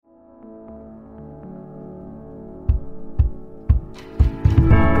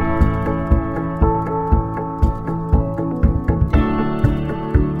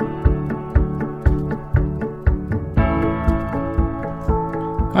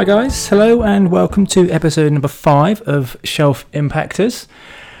Hi guys, hello and welcome to episode number 5 of Shelf Impactors.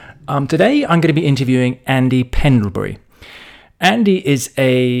 Today I'm going to be interviewing Andy Pendlebury. Andy is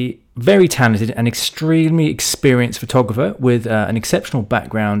a very talented and extremely experienced photographer with an exceptional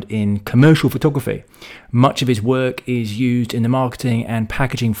background in commercial photography. Much of his work is used in the marketing and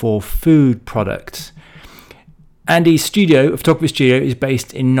packaging for food products. Andy's photography studio, is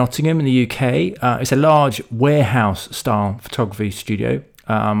based in Nottingham in the UK. It's a large warehouse-style photography studio,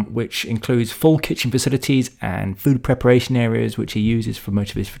 which includes full kitchen facilities and food preparation areas, which he uses for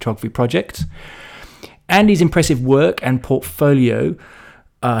most of his photography projects. Andy's impressive work and portfolio,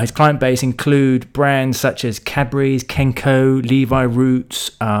 his client base include brands such as Cadbury's, Kenco, Levi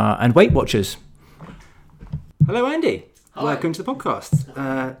Roots, and Weight Watchers. Hello, Andy. Hi. Welcome to the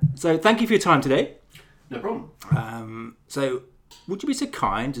podcast. So thank you for your time today. No problem. So would you be so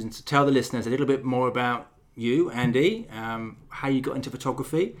kind and to tell the listeners a little bit more about you, Andy, how you got into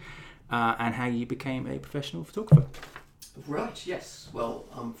photography, and how you became a professional photographer? Right, yes. Well,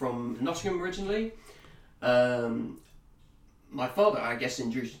 I'm from Nottingham originally. My father, I guess,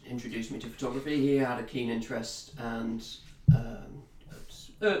 introduced me to photography. He had a keen interest, and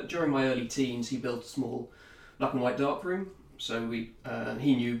during my early teens, he built a small black and white darkroom. So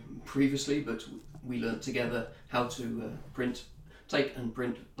he knew previously, but we learnt together how to take and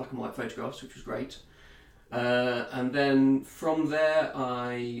print black and white photographs, which was great. And then from there,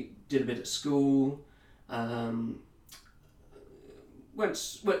 I did a bit at school. After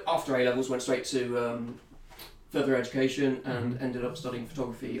A-levels, went straight to further education and ended up studying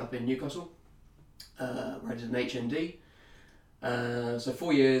photography up in Newcastle, where I did an HND. So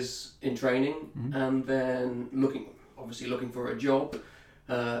 4 years in training, and then looking for a job.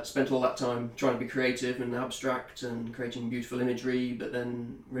 Spent all that time trying to be creative and abstract and creating beautiful imagery, but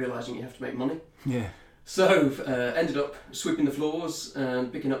then realising you have to make money. Yeah. So ended up sweeping the floors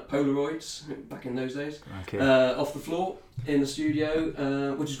and picking up Polaroids back in those days, Okay. off the floor in the studio,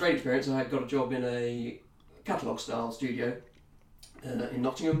 which was a great experience. I got a job in a catalogue style studio in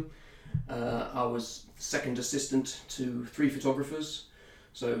Nottingham. I was second assistant to 3 photographers,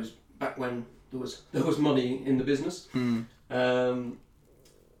 so it was back when there was money in the business.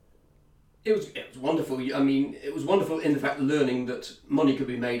 It was wonderful. I mean, it was wonderful in the fact learning that money could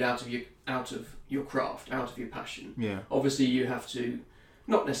be made out of your craft, out of your passion. Yeah. Obviously, you have to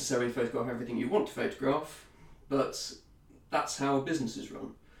not necessarily photograph everything you want to photograph, but that's how a business is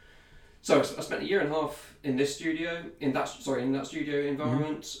run. So I spent a year and a half in that studio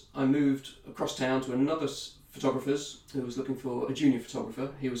environment. I moved across town to another photographer's who was looking for a junior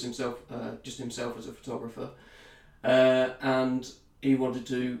photographer. He was himself as a photographer, and he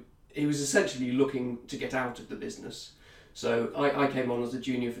was essentially looking to get out of the business. So I came on as a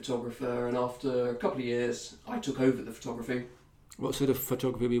junior photographer, and after a couple of years, I took over the photography. What sort of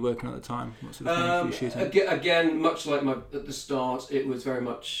photography were you working on at the time? What sort of things were you shooting? Again, much like at the start, it was very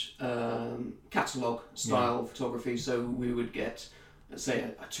much catalogue style photography. So we would get, let's say,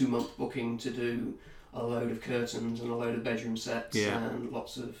 a 2-month booking to do a load of curtains and a load of bedroom sets and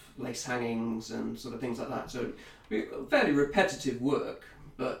lots of lace hangings and sort of things like that. So fairly repetitive work,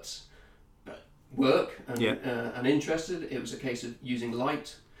 but work and interested. It was a case of using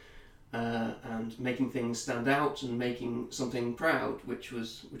light and making things stand out and making something proud, which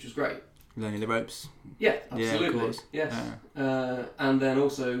was great. Learning the ropes. Yeah, absolutely. Yeah, of course. Yes. And then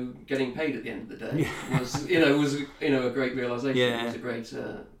also getting paid at the end of the day was a great realisation. Yeah. It was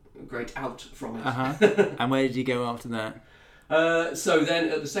a great out from it. And where did you go after that? So then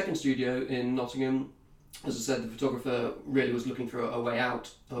at the second studio in Nottingham, as I said, the photographer really was looking for a way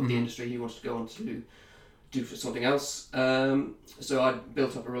out of the industry. He wanted to go on to do for something else. So I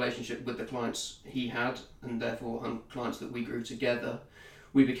built up a relationship with the clients he had, and therefore clients that we grew together.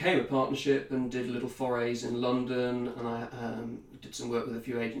 We became a partnership and did little forays in London, and I did some work with a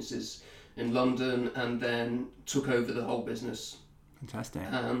few agencies in London, and then took over the whole business. Fantastic.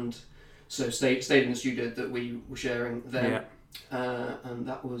 And so stayed in the studio that we were sharing then, and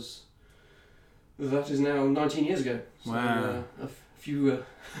that is now 19 years ago. So, wow. A few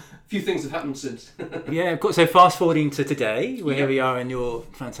things have happened since. Yeah, of course. So fast forwarding to today, here we are in your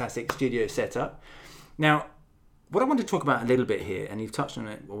fantastic studio setup. Now, what I want to talk about a little bit here, and you've touched on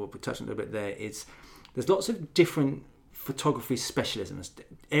it, or we've touched on it a little bit there, is there's lots of different photography specialisms,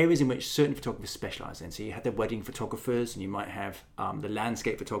 areas in which certain photographers specialise in. So you have the wedding photographers, and you might have the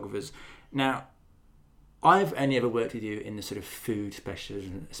landscape photographers. Now, I've only ever worked with you in the sort of food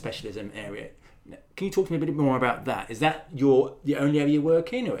specialism area. Can you talk to me a bit more about that? Is that the only area you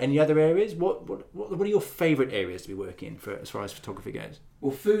work in, or any other areas? What are your favourite areas to be working in as far as photography goes?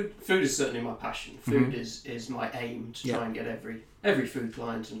 Well, food is certainly my passion. Food is my aim to try and get every food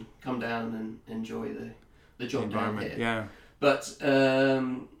client and come down and enjoy the job down here. Yeah. But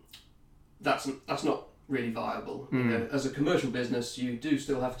that's not really viable. You know, as a commercial business, you do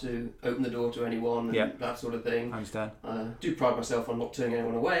still have to open the door to anyone and that sort of thing. I understand. Do pride myself on not turning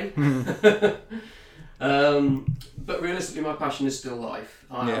anyone away. But realistically, my passion is still life.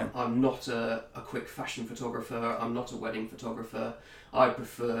 I'm not a quick fashion photographer. I'm not a wedding photographer. I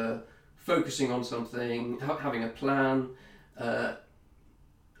prefer focusing on something, having a plan,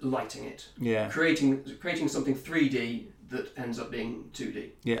 lighting it, creating something 3D that ends up being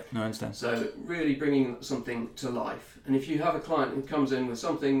 2D. Yeah, no, I understand. So really bringing something to life. And if you have a client who comes in with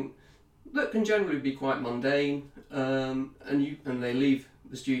something that can generally be quite mundane, and they leave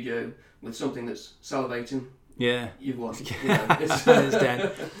the studio with something that's salivating, you've won. I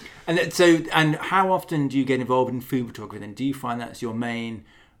understand. And how often do you get involved in food photography then? Do you find that's your main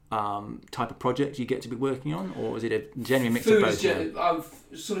type of project you get to be working on, or is it a genuine mix of both? I've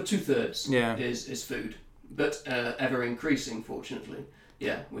sort of 2/3 is food, but ever increasing, fortunately.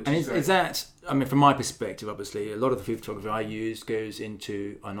 Yeah, which is great. Is that, I mean, from my perspective, obviously, a lot of the food photography I use goes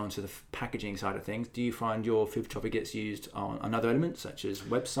onto the packaging side of things. Do you find your food photography gets used on other elements, such as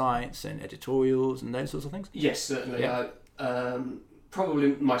websites and editorials and those sorts of things? Yes, certainly. Yeah.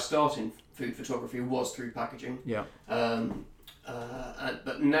 Probably my start in food photography was through packaging. Yeah.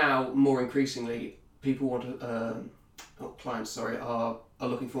 But now, more increasingly, people want to, clients, are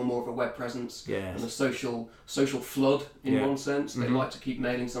looking for more of a web presence and a social flood in one sense. They like to keep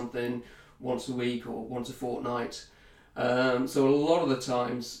mailing something once a week or once a fortnight. So a lot of the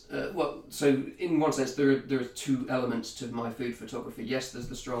times, so in one sense, there are two elements to my food photography. Yes, there's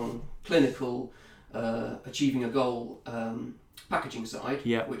the strong clinical, achieving a goal packaging side,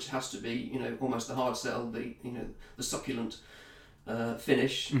 which has to be almost the hard sell, the succulent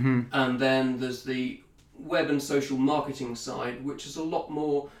finish, and then there's the web and social marketing side, which is a lot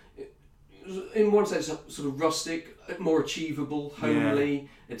more, in one sense, sort of rustic, more achievable, homely.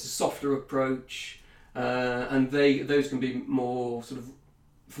 It's a softer approach, and those can be more sort of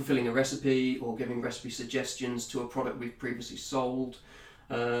fulfilling a recipe or giving recipe suggestions to a product we've previously sold.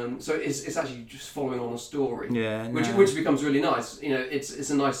 So it's actually just following on a story, which becomes really nice.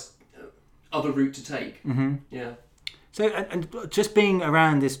 It's a nice other route to take. Yeah. So and just being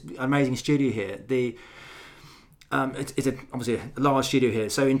around this amazing studio here, it's obviously a large studio here.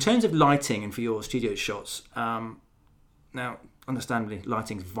 So in terms of lighting and for your studio shots, now understandably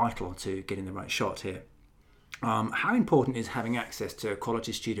lighting is vital to getting the right shot here. How important is having access to a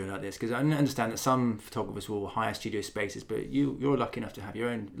quality studio like this? Because I understand that some photographers will hire studio spaces, but you're lucky enough to have your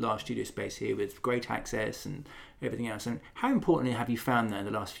own large studio space here with great access and everything else. And how importantly have you found that in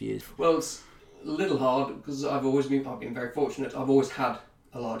the last few years? Well, it's a little hard because I've been very fortunate. I've always had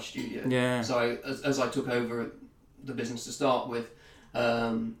a large studio. Yeah. So as I took over the business to start with, we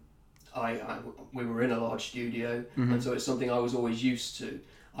were in a large studio, and so it's something I was always used to.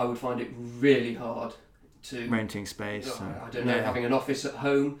 I would find it really hard to renting space. Having an office at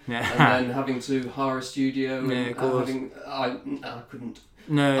home and then having to hire a studio. I couldn't.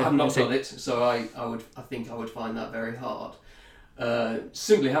 No, I have not done it, so I think I would find that very hard.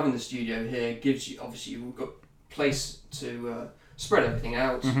 Simply having the studio here gives you, obviously, you've got place to spread everything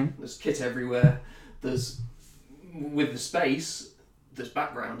out. There's kit everywhere. With the space, there's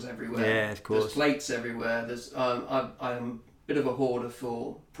backgrounds everywhere. Yeah, of course. There's plates everywhere. There's I'm a bit of a hoarder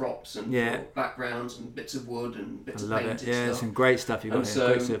for props and for backgrounds and bits of wood and bits of painted stuff. Yeah, some great stuff you've got here.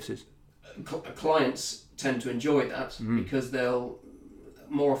 Great surfaces. Clients tend to enjoy that because they'll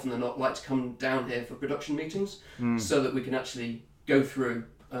more often than not like to come down here for production meetings, so that we can actually go through.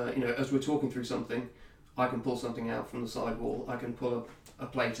 As we're talking through something, I can pull something out from the sidewall. I can pull a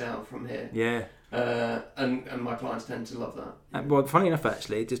plate out from here. Yeah. And my clients tend to love that. Well, funny enough,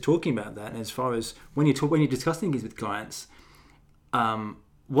 actually, just talking about that, and as far as when you're discussing things with clients,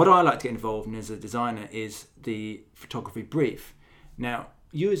 what I like to get involved in as a designer is the photography brief. Now,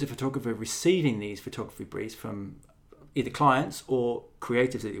 you as a photographer receiving these photography briefs from either clients or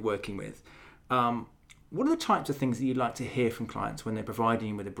creatives that you're working with, what are the types of things that you'd like to hear from clients when they're providing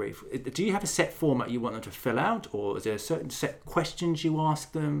you with a brief? Do you have a set format you want them to fill out, or is there a certain set questions you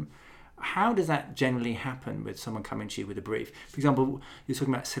ask them? How does that generally happen with someone coming to you with a brief? For example, you're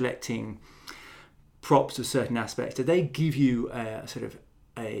talking about selecting props of certain aspects. Do they give you a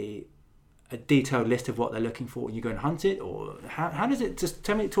a detailed list of what they're looking for and you go and hunt it, or how does it? Just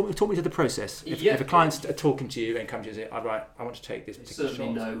talk me to the process. If a client's talking to you and comes to you and say, "Right, I want to take this particular shot."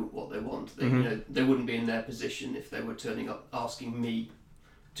 Certainly know what they want. They, you know, they wouldn't be in their position if they were turning up asking me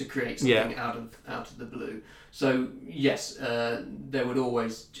to create something out of the blue. So yes, they would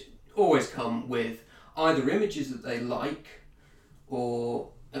always come with either images that they like, or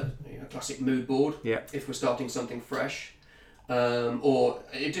a classic mood board. Yeah. If we're starting something fresh. Or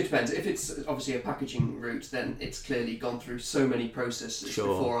it depends. If it's obviously a packaging route, then it's clearly gone through so many processes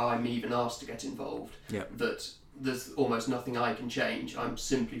before I'm even asked to get involved that there's almost nothing I can change. I'm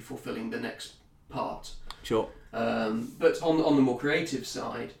simply fulfilling the next part. Sure. But on the more creative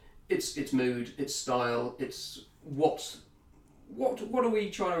side, it's mood, it's style, it's what are we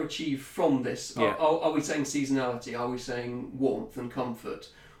trying to achieve from this? Yeah. Are we saying seasonality? Are we saying warmth and comfort?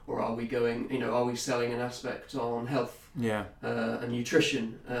 Or are we going, are we selling an aspect on health and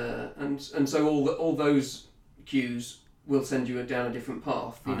nutrition? And so all those cues will send you down a different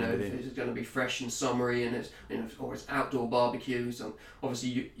path. If it's going to be fresh and summery, and or it's outdoor barbecue. So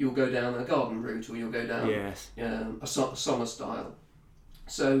obviously you'll go down a garden route, or you'll go down a summer style.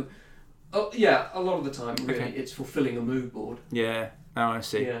 So a lot of the time really it's fulfilling a mood board. Yeah. Oh, I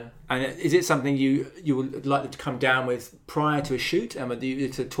see. Yeah. And is it something you would like them to come down with prior to a shoot, and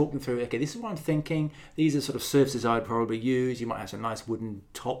to talk them through? Okay, this is what I'm thinking. These are sort of surfaces I'd probably use. You might have some nice wooden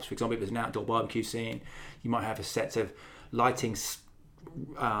tops, for example. If it's an outdoor barbecue scene, you might have a set of lighting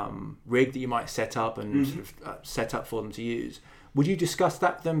rig that you might set up and sort of set up for them to use. Would you discuss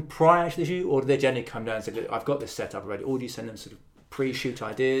that with them prior to the shoot, or do they generally come down and say, "Look, I've got this set up already," or do you send them sort of pre-shoot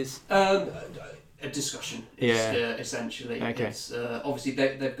ideas? A discussion, essentially. Okay. It's, obviously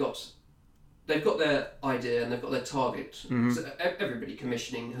they've got their idea and they've got their target. So everybody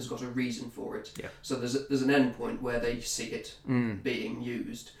commissioning has got a reason for it. Yeah. So there's an end point where they see it being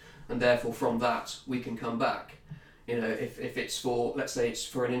used, and therefore from that we can come back. If it's for, let's say it's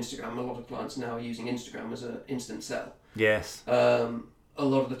for an Instagram, a lot of clients now are using Instagram as an instant sell. Yes. A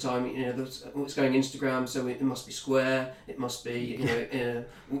lot of the time, it's going Instagram, so it must be square. It must be,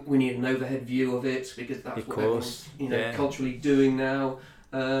 we need an overhead view of it because that's what everyone's, culturally doing now.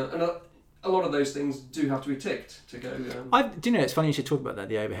 And a lot of those things do have to be ticked to go. It's funny you should talk about that,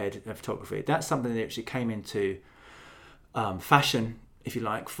 the overhead photography. That's something that actually came into fashion, if you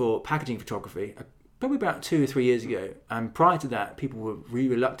like, for packaging photography, probably about 2 or 3 years ago. And prior to that, people were really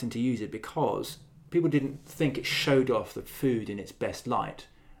reluctant to use it because people didn't think it showed off the food in its best light.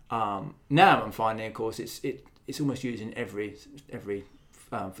 Now I'm finding, of course, it's almost used in every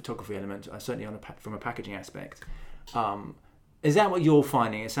photography element, certainly from a packaging aspect. Is that what you're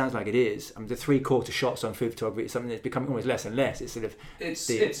finding? It sounds like it is. The 3/4 shots on food photography is something that's becoming almost less and less. It's sort of it's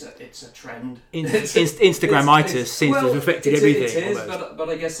a trend. Instagramitis seems to have affected everything. It is, almost. but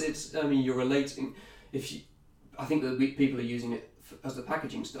I guess it's. You're relating. I think that people are using it as the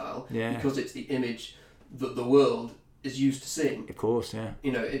packaging style because it's the image that the world is used to seeing. Of course, yeah.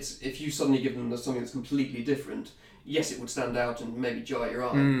 It's if you suddenly give them something that's completely different, yes, it would stand out and maybe jar your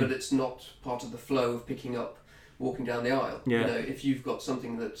eye, but it's not part of the flow of picking up, walking down the aisle. Yeah. If you've got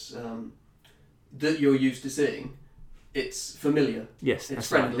something that's that you're used to seeing, it's familiar. Yes, it's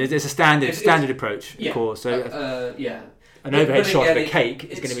friendly. Right. There's a standard approach, of course. So an overhead shot of a cake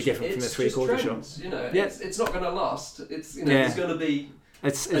is going to be different from the 3/4 shot. It's not going to last. It's there's going to be.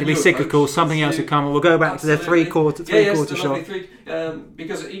 It's going to be cyclical. Something else will come. We'll go back to the 3/4 shot.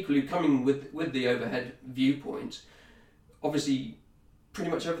 Because equally coming with the overhead viewpoint, obviously,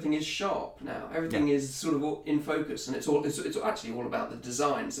 pretty much everything is sharp now. Everything is sort of in focus, and it's actually all about the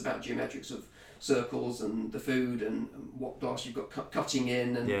design. It's about geometrics of circles and the food and what glass you've got cutting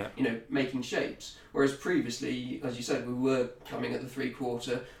in and making shapes. Whereas previously, as you said, we were coming at the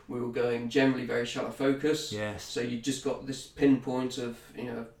 3/4. We were going generally very shallow focus. Yes. So you just got this pinpoint of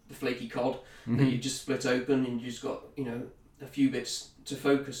the flaky cod that you just split open, and you just got a few bits to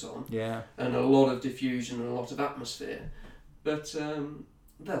focus on. Yeah. And a lot of diffusion and a lot of atmosphere. But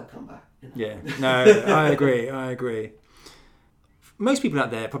they'll come back. Yeah. No, I agree. Most people out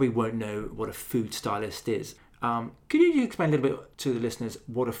there probably won't know what a food stylist is. Could you explain a little bit to the listeners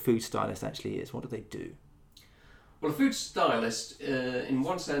what a food stylist actually is? What do they do? Well, a food stylist, in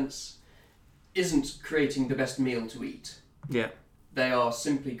one sense, isn't creating the best meal to eat. Yeah. They are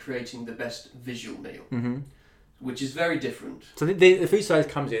simply creating the best visual meal, which is very different. So the food stylist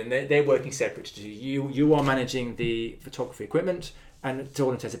comes in, they're working separate to you. You are managing the photography equipment, and to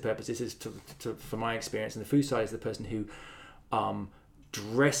all intents and purposes, this is from my experience, and the food stylist is the person who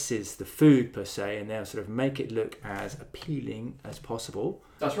dresses the food per se, and they'll sort of make it look as appealing as possible.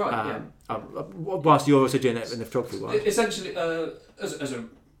 That's right. Whilst you're also doing that in the photography world. Essentially, as a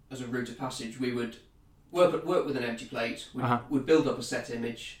as a route of passage, we would work with an empty plate. We'd build up a set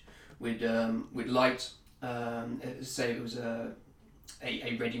image. We'd light, say it was a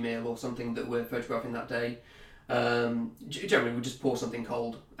ready meal or something that we're photographing that day. Generally, we just pour something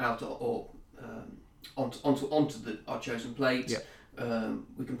cold out or onto our chosen plate. Yeah.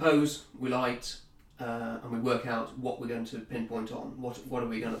 We compose, we light, and we work out what we're going to pinpoint on. What are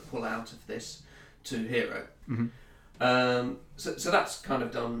we going to pull out of this to hero? Mm-hmm. So that's kind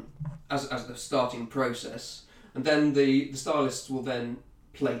of done as the starting process, and then the stylists will then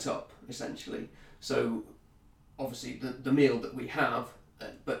plate up essentially. So obviously the meal that we have,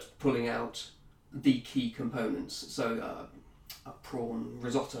 but pulling out the key components. So a prawn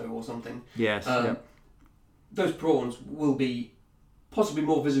risotto or something. Yes. Those prawns will be possibly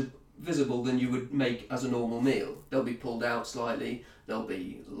more visible than you would make as a normal meal. They'll be pulled out slightly. They'll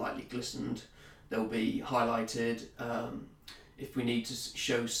be lightly glistened. They'll be highlighted. If we need to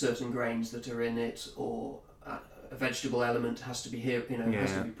show certain grains that are in it, or a vegetable element has to be here,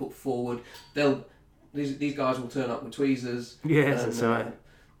 has to be put forward. These guys will turn up with tweezers. Yes, that's right.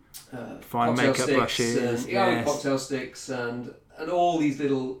 Fine makeup sticks brushes. and cocktail sticks and all these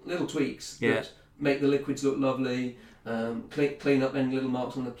little tweaks that make the liquids look lovely. Clean up any little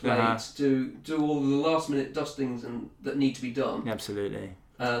marks on the plate. Do all the last minute dustings that need to be done. Absolutely.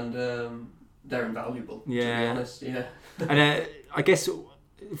 And they're invaluable. To be honest. Yeah. And I guess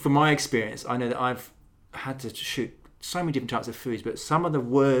from my experience, I know that I've had to shoot so many different types of foods, but some of the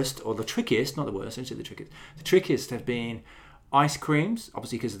worst, or the trickiest, not the worst, I shouldn't say the trickiest have been ice creams,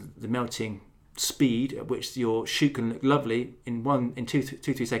 obviously because of the melting speed at which your shoot can look lovely in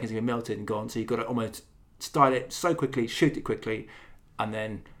 2-3 seconds, you're melted and gone. So you've got to almost style it so quickly, shoot it quickly, and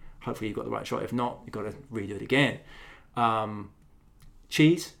then hopefully you've got the right shot. If not, you've got to redo it again.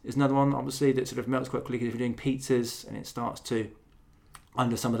 Cheese is another one, obviously, that sort of melts quite quickly. Because if you're doing pizzas and it starts to,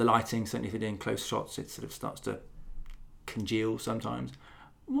 under some of the lighting, certainly if you're doing close shots, it sort of starts to congeal sometimes.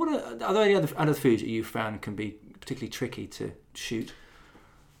 Are there any other foods that you found can be particularly tricky to shoot?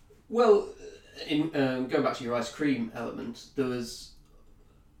 Well, in going back to your ice cream element, there was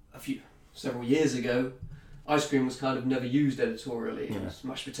several years ago, ice cream was kind of never used editorially. It was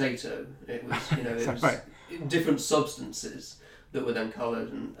mashed potato. It was it was right. different substances that were then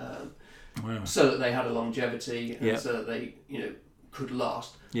coloured and so that they had a longevity and so that they could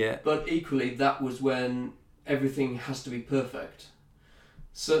last. Yeah. But equally, that was when everything has to be perfect.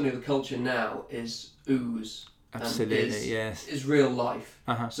 Certainly, the culture now is ooze. Absolutely, is real life.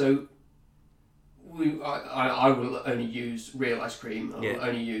 So I will only use real ice cream. I will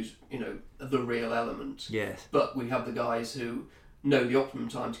only use the real element. Yes. But we have the guys who know the optimum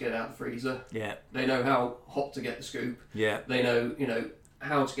time to get it out of the freezer. Yeah. They know how hot to get the scoop. Yeah. They know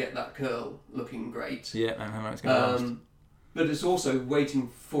how to get that curl looking great. Yeah, and how long it's going to last. But it's also waiting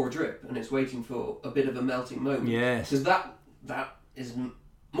for a drip, and it's waiting for a bit of a melting moment. Yes. Because that is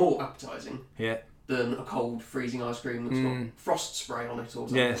more appetising. Yeah. Than a cold freezing ice cream that's got frost spray on it or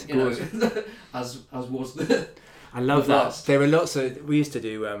something. Yes, as was the. I love that. Last. There were lots of. We used to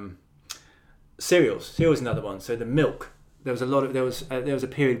do cereals. Cereals is another one. So the milk. There was a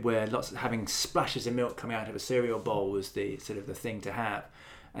period where lots of having splashes of milk coming out of a cereal bowl was the sort of the thing to have,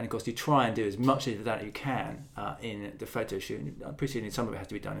 and of course you try and do as much of that you can in the photo shoot. I'm appreciating some of it has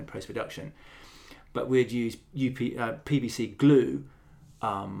to be done in post production, but we'd use PVC glue.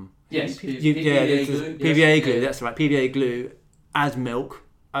 Yes, PVA glue. PVA glue. That's right. PVA glue as milk.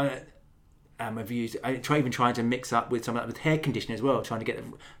 I've used. Trying to mix up with some of that with hair conditioner as well, trying to get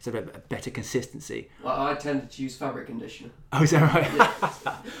sort of a better consistency. Well, I tended to use fabric conditioner. Oh, is that right?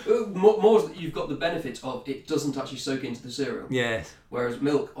 Yeah. More, you've got the benefit of it doesn't actually soak into the cereal. Yes. Whereas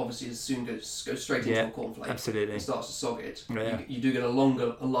milk, obviously, as soon goes straight into a cornflake. Absolutely. And starts to sog it. Yeah. You do get a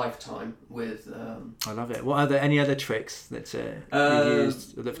longer lifetime with. I love it. What are there any other tricks that you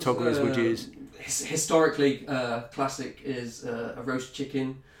used, that photographers would use? Historically, classic is a roast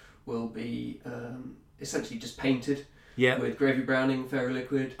chicken. Will be essentially just painted with gravy browning, fairy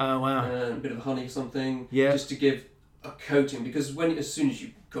liquid, and a bit of honey or something, just to give a coating. Because as soon as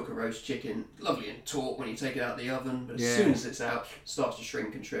you cook a roast chicken, lovely and taut when you take it out of the oven, but as soon as it's out, it starts to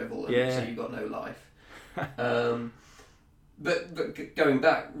shrink and shrivel, and so you've got no life. But going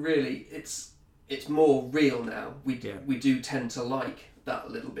back, really, it's more real now. We do tend to like that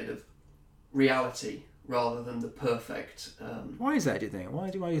little bit of reality rather than the perfect. Why is that, do you think? Why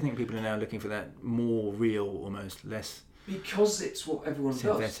do you think people are now looking for that more real, almost less? Because it's what everyone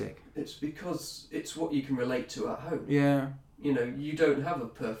synthetic. Does. It's because it's what you can relate to at home. Yeah. You don't have a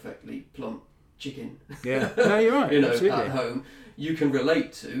perfectly plump chicken. Yeah. No, you're right. Absolutely. At home, you can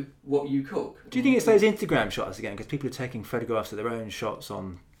relate to what you cook. Do you think it's those Instagram shots again? Because people are taking photographs of their own shots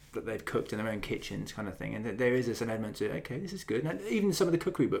on that they've cooked in their own kitchens, kind of thing. And there is an element to, okay, this is good. And even some of the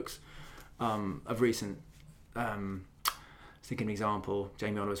cookery books of recent, I was thinking an example,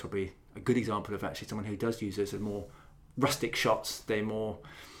 Jamie Oliver's probably a good example of actually someone who does use those sort of more rustic shots. They're more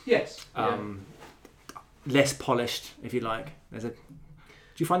less polished, if you like. Do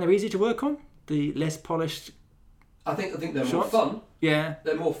you find they're easier to work on? The less polished I think they're shots? more fun. Yeah.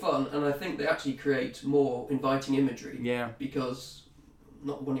 They're more fun, and I think they actually create more inviting imagery. Yeah. Because,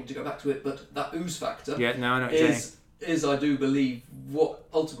 not wanting to go back to it, but that ooze factor Yeah, no, I know what you're saying. is, I do believe, what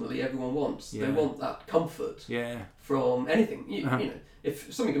ultimately everyone wants. Yeah. They want that comfort from anything. You know,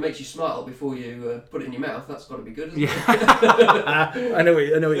 if something makes you smile before you put it in your mouth, that's got to be good, isn't it? I know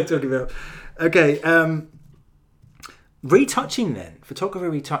what you're talking about. Okay, retouching then, photography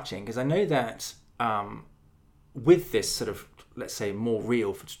retouching, because I know that with this sort of, let's say, more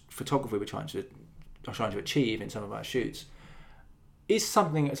real photography we're trying to achieve in some of our shoots, is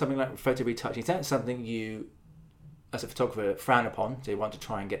something like photo retouching, is that something you, as a photographer, frown upon? So you want to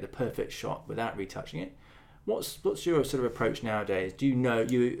try and get the perfect shot without retouching it? What's your sort of approach nowadays? Do you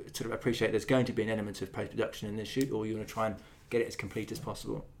sort of appreciate there's going to be an element of post-production in this shoot, or you want to try and get it as complete as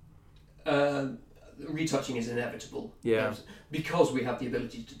possible? Retouching is inevitable. Yeah. Because we have the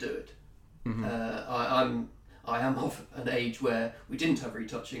ability to do it. Mm-hmm. I am of an age where we didn't have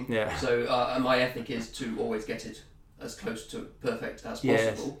retouching. Yeah. So my ethic is to always get it as close to perfect as possible.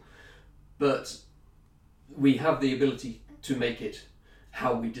 Yes. But we have the ability to make it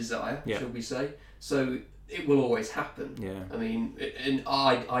how we desire, shall we say. So it will always happen. Yeah. I mean,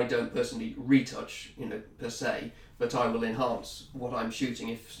 I don't personally retouch, per se, but I will enhance what I'm shooting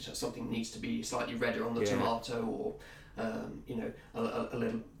if something needs to be slightly redder on the tomato, or a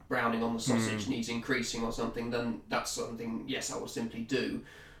little browning on the sausage needs increasing or something. Then that's something, yes, I will simply do.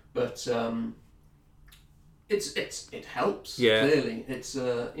 But it helps. Yeah. Clearly, it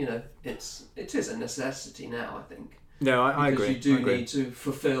is a necessity now, I think. No, I agree. Because you do need to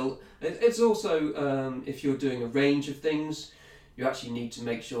fulfill. It's also, if you're doing a range of things, you actually need to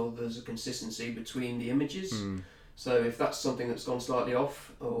make sure there's a consistency between the images. So if that's something that's gone slightly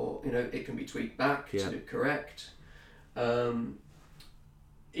off, or it can be tweaked back to correct.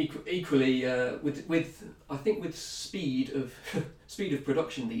 Equally, with speed of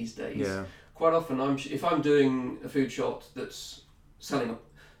production these days, quite often if I'm doing a food shot that's selling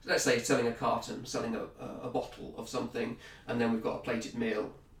a carton, selling a bottle of something, and then we've got a plated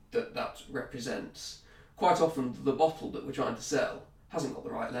meal that represents. Quite often, the bottle that we're trying to sell hasn't got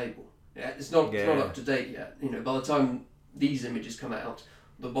the right label. It's not up to date yet. By the time these images come out,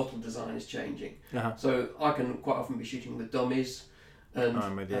 the bottle design is changing. So I can quite often be shooting with dummies,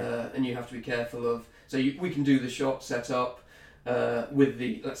 and you have to be careful of. So we can do the shot set up with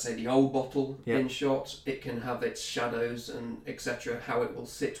let's say the old bottle in shot. It can have its shadows and etc. How it will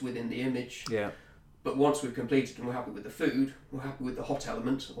sit within the image. Yeah. But once we've completed and we're happy with the food, we're happy with the hot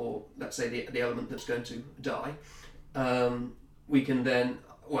element, or let's say the element that's going to die, we can then.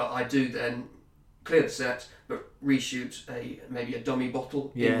 Well, I do then clear the set, but reshoot maybe a dummy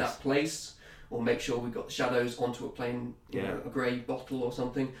bottle in that place, or make sure we've got the shadows onto a plain, a grey bottle or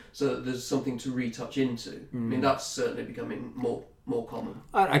something, so that there's something to retouch into. I mean, that's certainly becoming more common.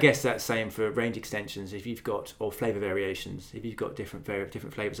 I guess that's same for range extensions. If you've got, or flavour variations, if you've got different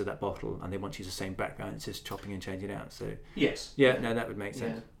flavours of that bottle, and they want to use the same background, it's just chopping and changing it out. So yes, no, that would make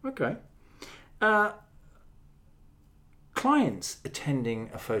sense. Yeah. Okay. Clients attending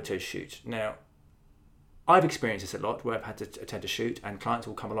a photo shoot. Now, I've experienced this a lot where I've had to attend a shoot and clients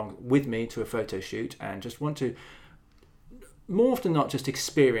will come along with me to a photo shoot and just want to, more often than not, just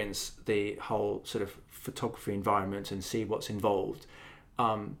experience the whole sort of photography environment and see what's involved.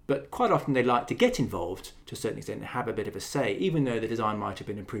 But quite often they like to get involved to a certain extent and have a bit of a say. Even though the design might have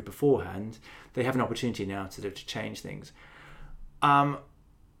been improved beforehand, they have an opportunity now to change things.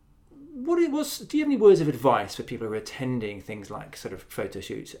 Do you have any words of advice for people who are attending things like sort of photo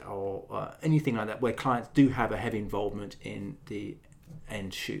shoots or anything like that, where clients do have a heavy involvement in the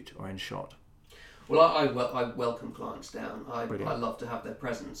end shoot or end shot? Well, I welcome clients down. I love to have their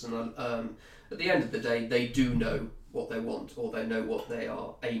presence, and at the end of the day, they do know what they want, or they know what they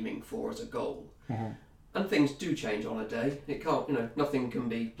are aiming for as a goal. Mm-hmm. And things do change on a day. It can't, nothing can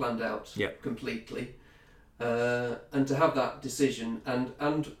be planned out completely. And to have that decision,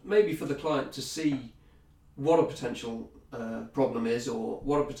 and maybe for the client to see what a potential problem is, or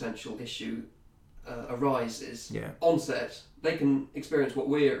what a potential issue arises on set, they can experience what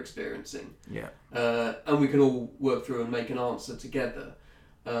we're experiencing, and we can all work through and make an answer together.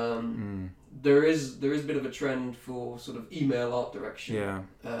 There is a bit of a trend for sort of email art direction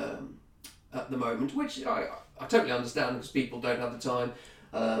at the moment, which I totally understand, because people don't have the time.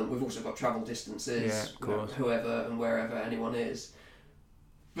 We've also got travel distances, of course. whoever and wherever anyone is.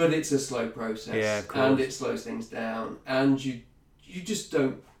 But it's a slow process, and it slows things down, and you just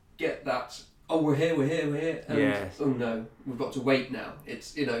don't get that. Oh, we're here, and oh no, we've got to wait now.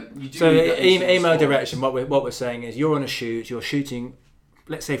 It's you do. So email direction. What we're saying is, you're on a shoot. You're shooting.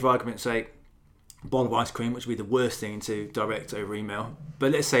 Let's say, for argument's sake, a bowl of ice cream, which would be the worst thing to direct over email.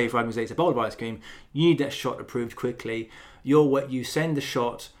 But let's say, for argument's sake, it's a bowl of ice cream. You need that shot approved quickly. You send the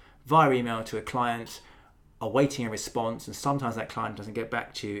shot via email to a client, awaiting a response, and sometimes that client doesn't get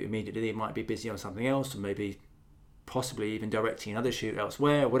back to you immediately. They might be busy on something else, or maybe possibly even directing another shoot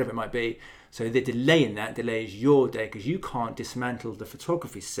elsewhere, or whatever it might be. So the delay in that delays your day, because you can't dismantle the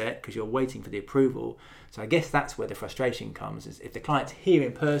photography set because you're waiting for the approval. So I guess that's where the frustration comes, is if the client's here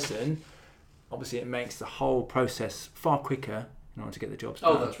in person, obviously it makes the whole process far quicker in order to get the jobs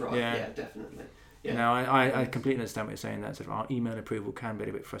done. Oh, that's right. Yeah, definitely. Yeah. No, I completely understand what you're saying. That sort of our email approval can be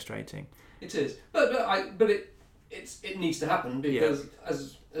a bit frustrating. It is, but it needs to happen, because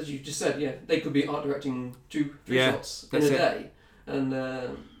as you just said, they could be art directing 2-3 shots in a day,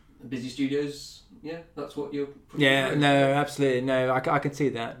 and busy studios. That's what you're. No, absolutely no. I can see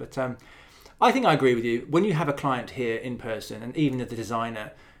that, but I think I agree with you. When you have a client here in person, and even the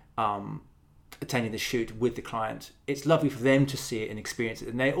designer attending the shoot with the client, it's lovely for them to see it and experience it,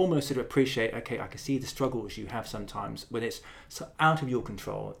 and they almost sort of appreciate, okay, I can see the struggles you have sometimes when it's out of your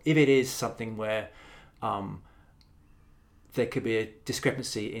control. If it is something where there could be a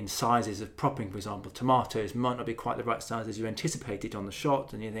discrepancy in sizes of propping, for example, tomatoes might not be quite the right size as you anticipated on the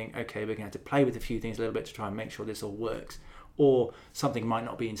shot, and you think, okay, we're going to have to play with a few things a little bit to try and make sure this all works. Or something might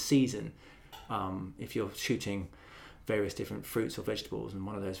not be in season if you're shooting various different fruits or vegetables, and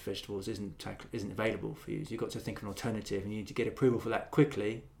one of those vegetables isn't available for you. So you've got to think of an alternative, and you need to get approval for that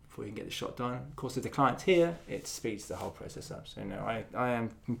quickly before you can get the shot done. Of course, if the client's here, it speeds the whole process up. So no, I am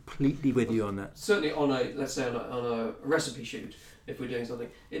completely with you on that. Certainly on a recipe shoot, if we're doing something,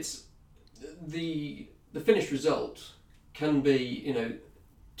 it's the finished result can be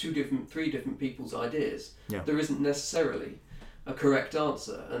 3 different people's ideas. Yeah. There isn't necessarily a correct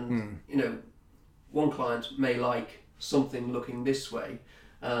answer, and one client may like something looking this way,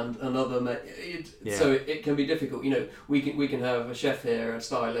 and another so it can be difficult. We can have a chef here, a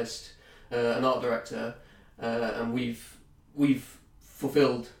stylist, an art director, and we've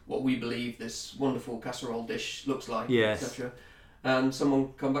fulfilled what we believe this wonderful casserole dish looks like, etc. And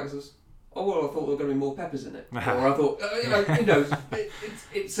someone come back and says, "Oh well, I thought there were going to be more peppers in it," or I thought,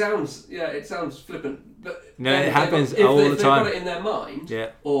 it sounds flippant, but no, it happens all the time. If they've got it in their mind,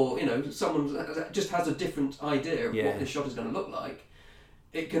 or someone just has a different idea of what this shot is going to look like,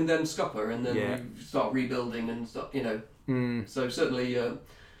 it can then scupper, and then you start rebuilding and stuff. So certainly,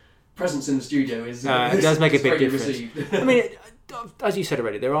 presence in the studio is it does make a big difference. Received. I mean, as you said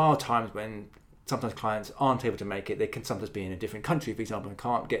already, there are times when sometimes clients aren't able to make it. They can sometimes be in a different country, for example, and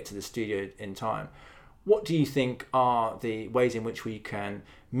can't get to the studio in time. What do you think are the ways in which we can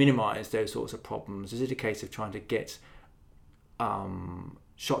minimise those sorts of problems? Is it a case of trying to get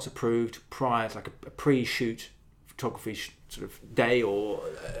shots approved prior to like a pre-shoot photography sort of day, or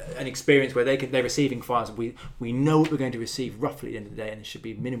an experience where they're receiving files and we know what we're going to receive roughly at the end of the day, and there should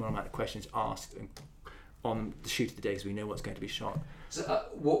be minimal amount of questions asked on the shoot of the day because we know what's going to be shot? So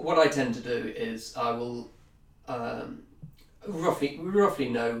what I tend to do is I will roughly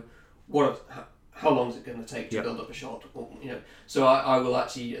know how long is it going to take to build up a shot, or, so I will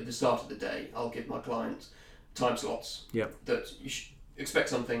actually at the start of the day I'll give my clients time slots that you should expect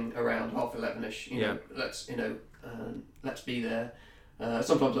something around 11:30ish. Let's be there.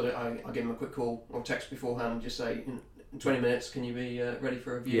 Sometimes I give them a quick call or text beforehand, just say in 20 minutes can you be ready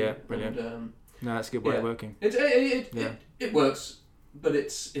for a view? Yeah, brilliant. And, no, that's a good way of working. It works, but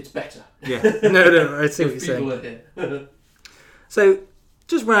it's better. Yeah. No, I see what you're saying. People are here. So,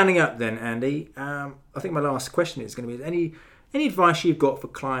 just rounding up then, Andy, I think my last question is going to be any advice you've got for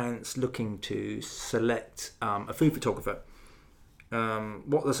clients looking to select a food photographer?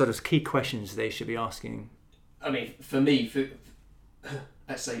 What are the sort of key questions they should be asking? I mean, for me,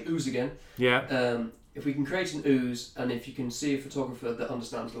 let's say ooze again. Yeah. If we can create an ooze, and if you can see a photographer that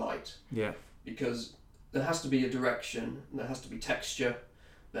understands light. Yeah. Because there has to be a direction, there has to be texture,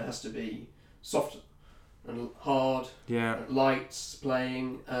 there has to be soft and hard, lights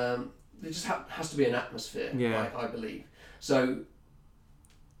playing. There just has to be an atmosphere, I believe. So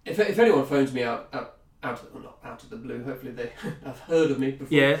if anyone phones me out of the blue, hopefully they have heard of me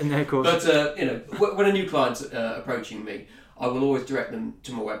before. Yeah, no, of course. But when a new client's approaching me, I will always direct them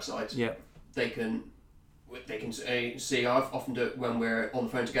to my website. Yeah. They can see. I often do it when we're on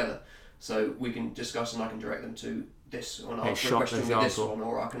the phone together. So we can discuss, and I can direct them to this, and I'll ask a shot question with this one,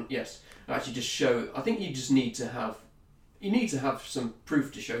 or I can actually just show. I think you just need to have some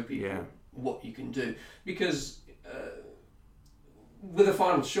proof to show people what you can do, because with a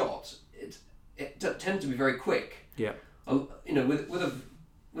final shot, it tends to be very quick. Yeah.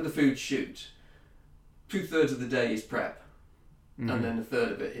 With a food shoot, 2/3 of the day is prep. And then a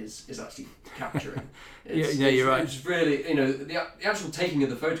third of it is actually capturing. You're right. It's really, the actual taking of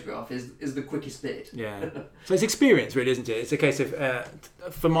the photograph is the quickest bit. Yeah. So it's experience, really, isn't it? It's a case of,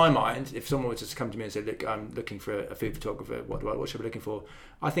 for my mind, if someone were to come to me and say, "Look, I'm looking for a food photographer. What should I be looking for?"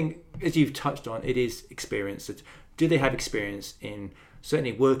 I think, as you've touched on, it is experience. That do they have experience in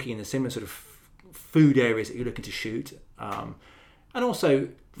certainly working in the similar sort of food areas that you're looking to shoot, and also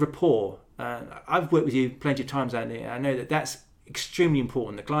rapport. I've worked with you plenty of times, Andy, and I know that that's extremely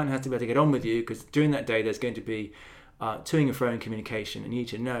important. The client has to be able to get on with you, because during that day there's going to be toing and froing communication, and you need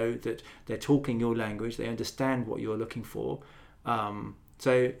to know that they're talking your language, they understand what you're looking for.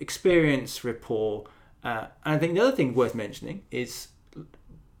 So experience, rapport, and I think the other thing worth mentioning is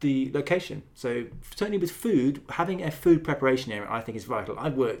the location. So certainly with food, having a food preparation area I think is vital.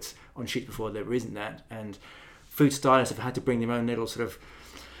 I've worked on shoots before there isn't that, and food stylists have had to bring their own little sort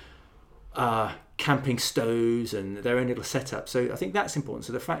of camping stoves and their own little setup. So I think that's important.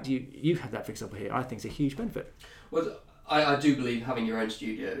 So the fact you have that, for example, here, I think is a huge benefit. Well, I do believe having your own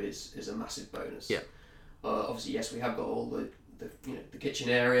studio is a massive bonus. Yeah. Obviously, yes, we have got all the kitchen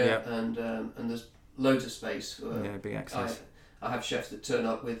area, and there's loads of space for big access. I have chefs that turn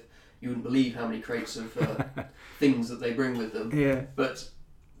up with, you wouldn't believe how many crates of things that they bring with them. Yeah. But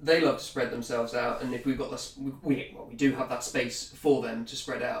they love to spread themselves out, and if we've got this, we do have that space for them to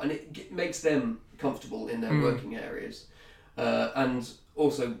spread out, and it makes them comfortable in their working areas. And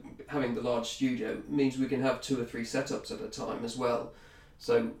also having the large studio means we can have 2 or 3 setups at a time as well.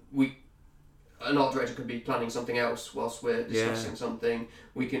 So an art director could be planning something else whilst we're discussing something.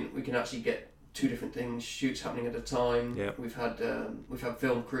 We can actually get 2 different things, shoots happening at a time. Yeah. We've had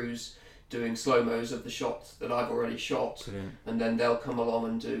film crews doing slow-mos of the shots that I've already shot. Brilliant. And then they'll come along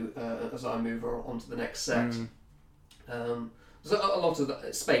and do as I move on to the next set. So a lot of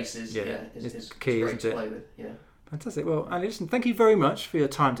that space is key, great isn't to it? play with. Yeah. Fantastic. Well, Andy, listen, thank you very much for your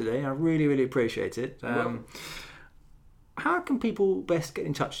time today. I really, really appreciate it. How can people best get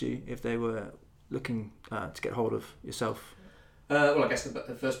in touch with you if they were looking to get hold of yourself? Well, I guess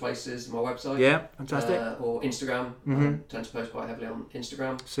the first place is my website. Yeah, fantastic. Or Instagram. I tend to post quite heavily on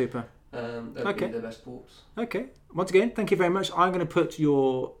Instagram. Super. They'll be the best ports. Okay. Once again, thank you very much. I'm going to put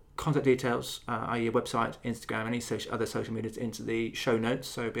your contact details, i.e. your website, Instagram, any other social medias into the show notes,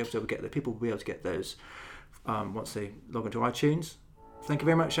 so people will be able to get those once they log into iTunes. Thank you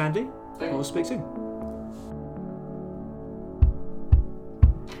very much, Andy. Thank you. We'll speak soon.